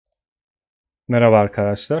Merhaba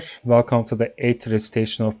arkadaşlar. Welcome to the 8th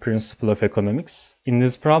recitation of Principle of Economics. In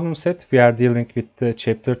this problem set, we are dealing with the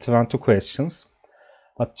chapter 20 questions.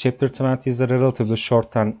 But chapter 20 is a relatively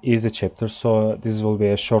short and easy chapter, so this will be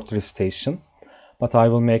a short recitation. But I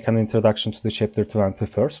will make an introduction to the chapter 20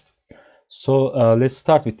 first. So let's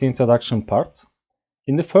start with the introduction part.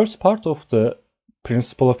 In the first part of the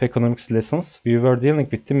Principle of Economics lessons, we were dealing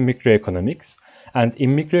with the microeconomics. And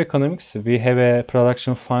in microeconomics, we have a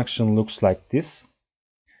production function looks like this.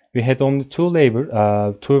 We had only two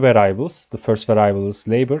variables. The first variable is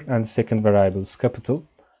labor and the second variable is capital.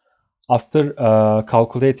 After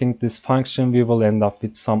calculating this function, we will end up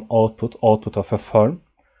with some output of a firm.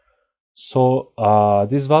 So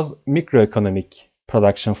this was microeconomic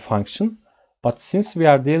production function. But since we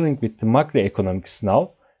are dealing with the macroeconomics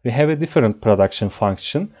now, we have a different production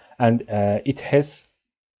function and it has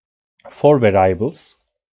four variables.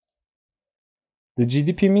 The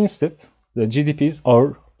GDP means that the GDP is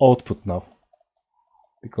our output now,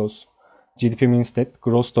 because GDP means that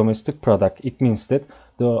gross domestic product. It means that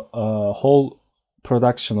the whole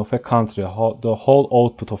production of a country, the whole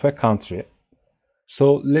output of a country.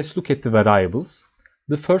 So let's look at the variables.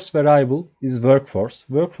 The first variable is workforce.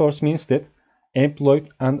 Workforce means that employed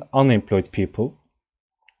and unemployed people,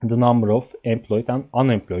 the number of employed and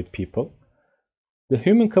unemployed people. The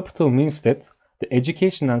human capital means that the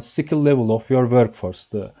education and skill level of your workforce,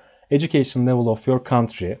 the education level of your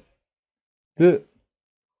country. The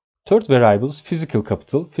third variable is physical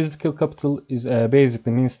capital. Physical capital is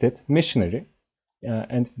basically means that machinery,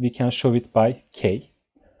 and we can show it by K.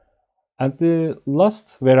 And the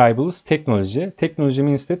last variable is technology. Technology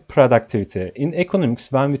means that productivity. In economics,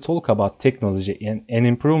 when we talk about technology and an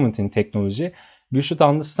improvement in technology, we should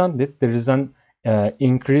understand that there is an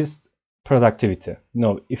increased productivity.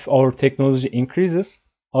 No, if our technology increases,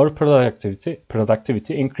 our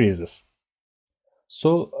productivity increases.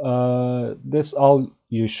 So that's all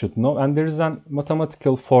you should know. And there is a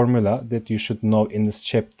mathematical formula that you should know in this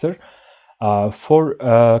chapter. For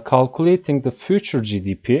calculating the future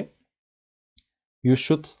GDP, you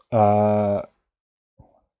should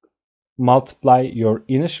multiply your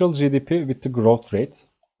initial GDP with the growth rate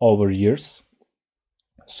over years.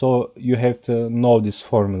 So you have to know this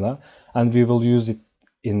formula, and we will use it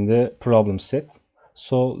in the problem set.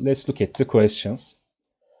 So let's look at the questions.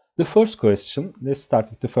 The first question, let's start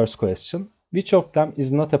with the first question. Which of them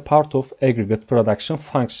is not a part of aggregate production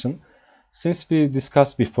function? Since we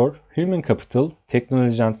discussed before, human capital,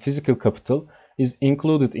 technology and physical capital is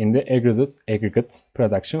included in the aggregate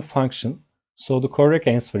production function. So the correct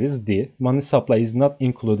answer is D. Money supply is not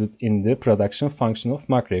included in the production function of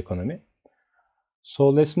macroeconomy. So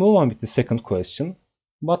let's move on with the second question.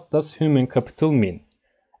 What does human capital mean?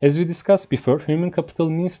 As we discussed before, human capital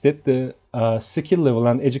means that the skill level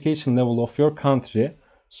and education level of your country.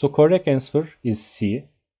 So correct answer is C.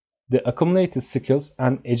 The accumulated skills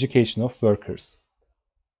and education of workers.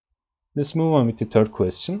 Let's move on with the third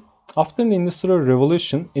question. After the Industrial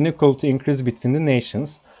Revolution, inequality increased between the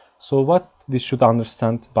nations. So what we should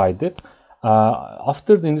understand by that?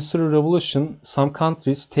 After the Industrial Revolution, some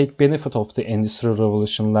countries take benefit of the Industrial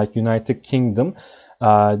Revolution, like United Kingdom.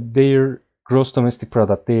 Their gross domestic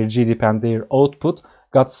product, their GDP and their output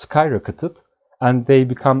got skyrocketed and they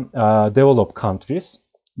become developed countries.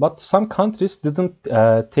 But some countries didn't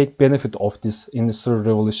take benefit of this Industrial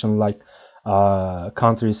Revolution, like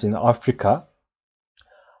countries in Africa.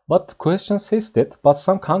 But the question says that, but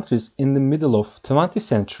some countries in the middle of 20th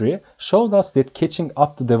century showed us that catching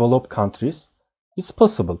up to developed countries is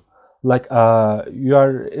possible. Like you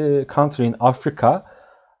are a country in Africa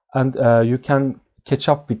and you can catch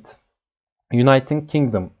up with United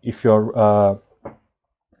Kingdom if your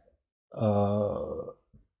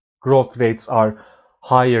growth rates are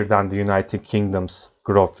higher than the United Kingdom's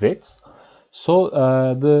growth rates. So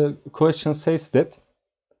the question says that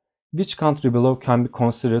which country below can be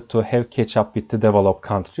considered to have catch up with the developed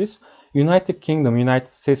countries? United Kingdom, United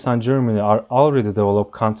States and Germany are already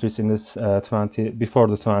developed countries in this before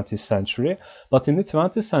the 20th century. But in the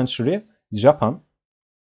 20th century, Japan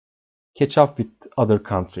catch up with other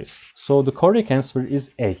countries. So the correct answer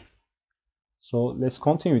is A. So let's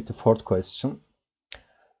continue with the fourth question.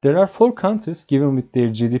 There are four countries given with their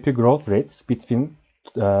GDP growth rates between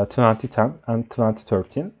 2010 and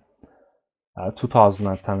 2013.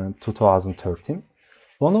 2010 and 2013.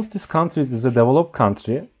 One of these countries is a developed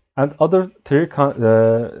country, and other three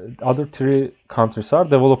countries are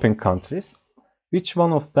developing countries. Which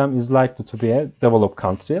one of them is likely to be a developed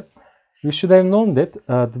country? We should have known that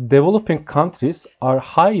the developing countries are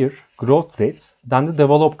higher growth rates than the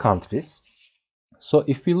developed countries. So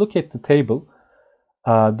if we look at the table,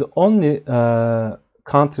 The only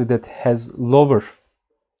country that has lower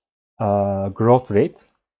growth rate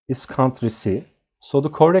is country C. So the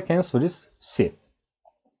correct answer is C.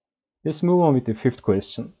 Let's move on with the fifth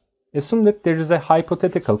question. Assume that there is a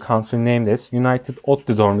hypothetical country named as United Odd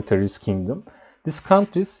Dormitories Kingdom. This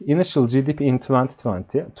country's initial GDP in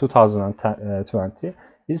 2020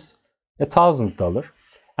 is $1,000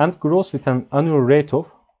 and grows with an annual rate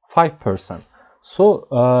of 5%. So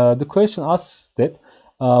the question asks that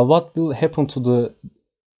what will happen to the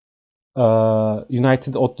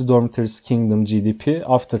United Odd Dormitories Kingdom GDP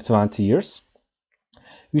after 20 years?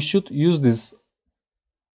 We should use this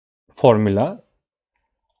formula.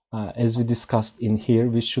 As we discussed in here,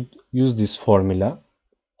 we should use this formula.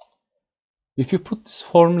 If you put this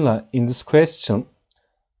formula in this question,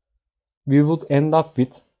 we would end up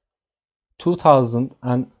with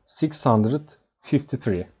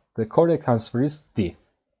 2,653. The correct answer is D.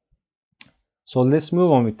 So let's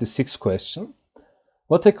move on with the sixth question.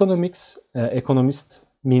 What economists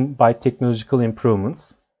mean by technological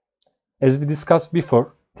improvements? As we discussed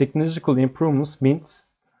before, technological improvements means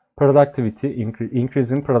productivity,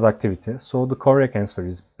 increase in productivity. So the correct answer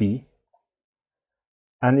is B.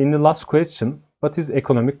 And in the last question, what is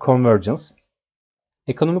economic convergence?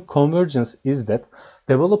 Economic convergence is that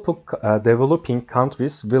developing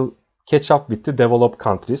countries will catch up with the developed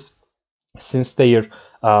countries since their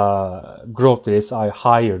growth rates are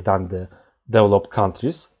higher than the developed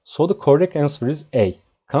countries. So the correct answer is A.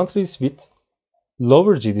 Countries with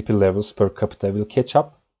lower GDP levels per capita will catch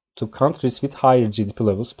up to countries with higher GDP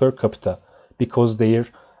levels per capita because their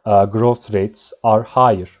growth rates are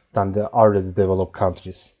higher than the already developed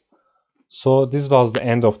countries. So this was the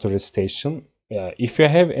end of the recitation. If you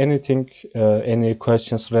have any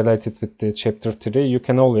questions related with the chapter 3, you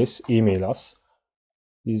can always email us.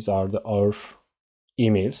 These are our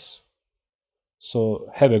emails. So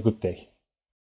have a good day.